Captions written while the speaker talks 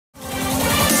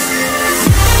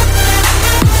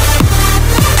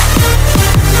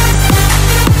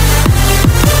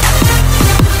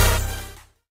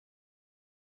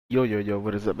Yo, yo, yo,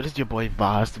 what is up? It's your boy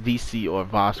Voss, VC or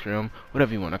Voskrim,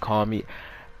 whatever you want to call me.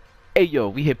 Hey, yo,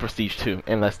 we hit Prestige 2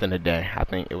 in less than a day. I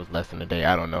think it was less than a day,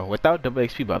 I don't know. Without double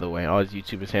XP, by the way. All these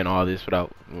YouTubers saying all this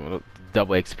without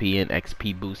double XP and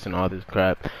XP boost and all this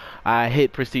crap. I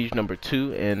hit Prestige number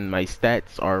 2, and my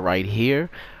stats are right here.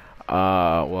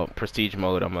 Well, Prestige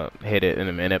mode, I'm gonna hit it in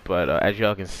a minute, but as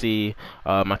y'all can see,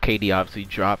 my KD obviously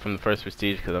dropped from the first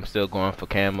Prestige because I'm still going for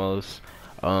camos.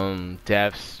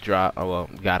 Deaths drop, well,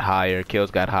 got higher, kills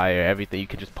got higher, everything. You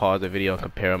can just pause the video and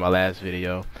compare my last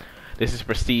video. This is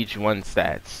Prestige 1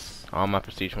 stats, all my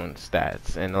Prestige 1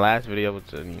 stats, and the last video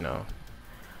was,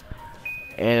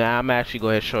 and I'm actually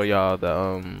going to show y'all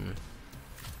the,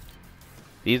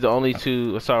 these are the only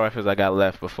two assault rifles I got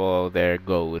left before they're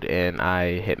gold, and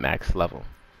I hit max level.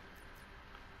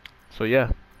 So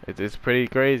yeah, it's pretty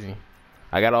crazy.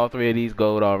 I got all three of these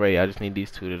gold already. I just need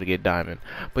these two to get diamond.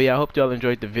 But yeah, I hope y'all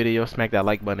enjoyed the video. Smack that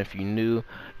like button if you new.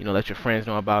 You know, let your friends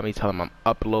know about me. Tell them I'm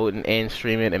uploading and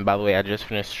streaming. And by the way, I just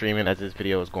finished streaming as this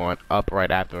video is going up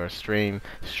right after a stream.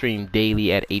 Stream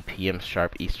daily at 8 p.m.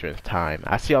 sharp Eastern time.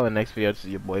 I see y'all in the next video. This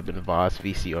is your boy Ben Voss,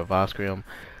 VC or Voskrim.